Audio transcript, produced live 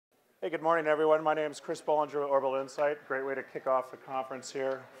Hey, good morning, everyone. My name is Chris Bollinger with Orbital Insight. Great way to kick off the conference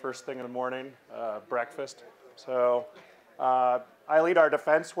here, first thing in the morning, breakfast. I lead our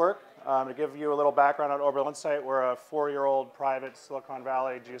defense work. To give you a little background on Orbital Insight, we're a 4-year-old private Silicon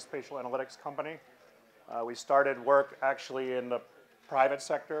Valley geospatial analytics company. We started work actually in the private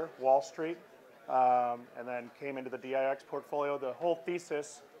sector, Wall Street, and then came into the DIX portfolio. The whole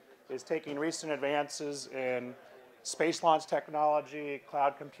thesis is taking recent advances in space launch technology,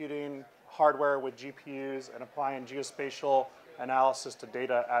 cloud computing, hardware with GPUs, and applying geospatial analysis to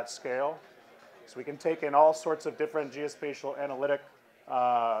data at scale. So we can take in all sorts of different geospatial analytic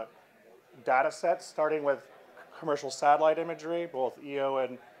data sets, starting with commercial satellite imagery, both EO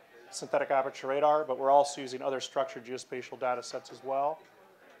and synthetic aperture radar, but we're also using other structured geospatial data sets as well.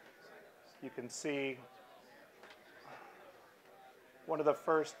 You can see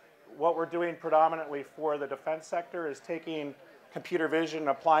what we're doing predominantly for the defense sector is taking computer vision and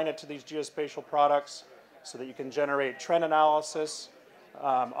applying it to these geospatial products so that you can generate trend analysis,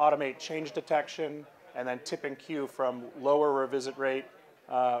 automate change detection, and then tip and cue from lower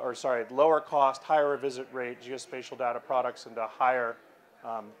cost, higher revisit rate geospatial data products into higher,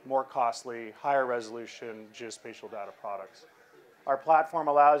 more costly, higher resolution geospatial data products. Our platform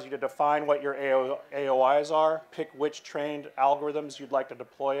allows you to define what your AOIs are, pick which trained algorithms you'd like to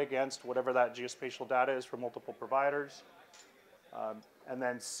deploy against whatever that geospatial data is from multiple providers, and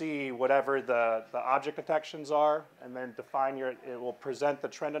then see whatever the object detections are, and then it will present the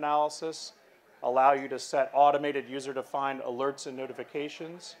trend analysis, allow you to set automated user-defined alerts and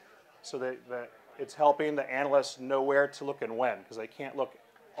notifications so that it's helping the analysts know where to look and when, because they can't look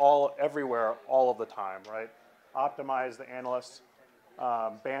everywhere all of the time, right? Optimize the analyst's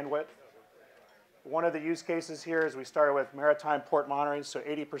bandwidth. One of the use cases here is we started with maritime port monitoring, so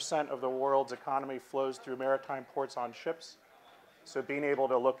 80% of the world's economy flows through maritime ports on ships. So being able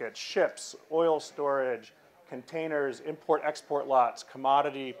to look at ships, oil storage, containers, import-export lots,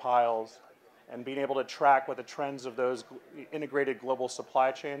 commodity piles, and being able to track what the trends of those integrated global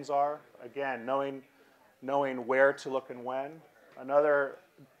supply chains are. Again, knowing where to look and when. Another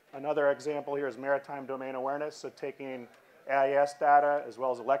example here is maritime domain awareness, so taking AIS data as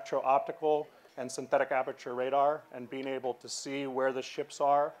well as electro-optical and synthetic aperture radar and being able to see where the ships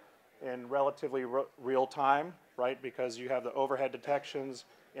are in relatively real time, right? Because you have the overhead detections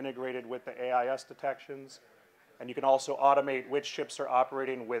integrated with the AIS detections. And you can also automate which ships are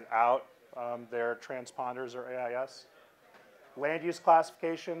operating without their transponders or AIS. Land use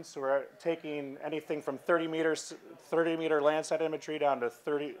classification, so we're taking anything from 30-meter Landsat imagery down to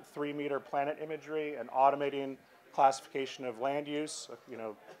 33-meter planet imagery and automating classification of land use,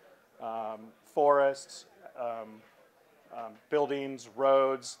 forests, buildings,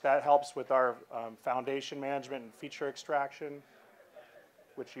 roads. That helps with our foundation management and feature extraction,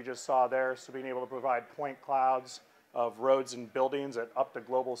 which you just saw there. So being able to provide point clouds of roads and buildings at up to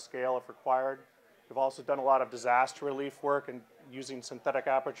global scale if required. We've also done a lot of disaster relief work and using synthetic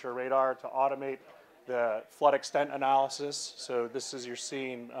aperture radar to automate the flood extent analysis. So this is, you're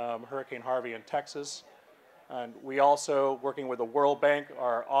seeing Hurricane Harvey in Texas. And we also, working with the World Bank,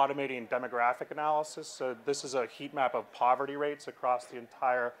 are automating demographic analysis. So this is a heat map of poverty rates across the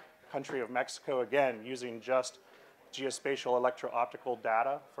entire country of Mexico, again, using just geospatial electro-optical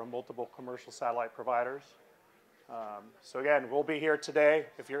data from multiple commercial satellite providers. So again, we'll be here today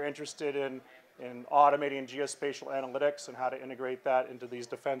if you're interested in automating geospatial analytics and how to integrate that into these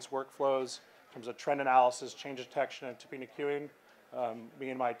defense workflows in terms of trend analysis, change detection, and tipping and queuing. Me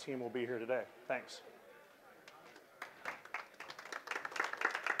and my team will be here today. Thanks.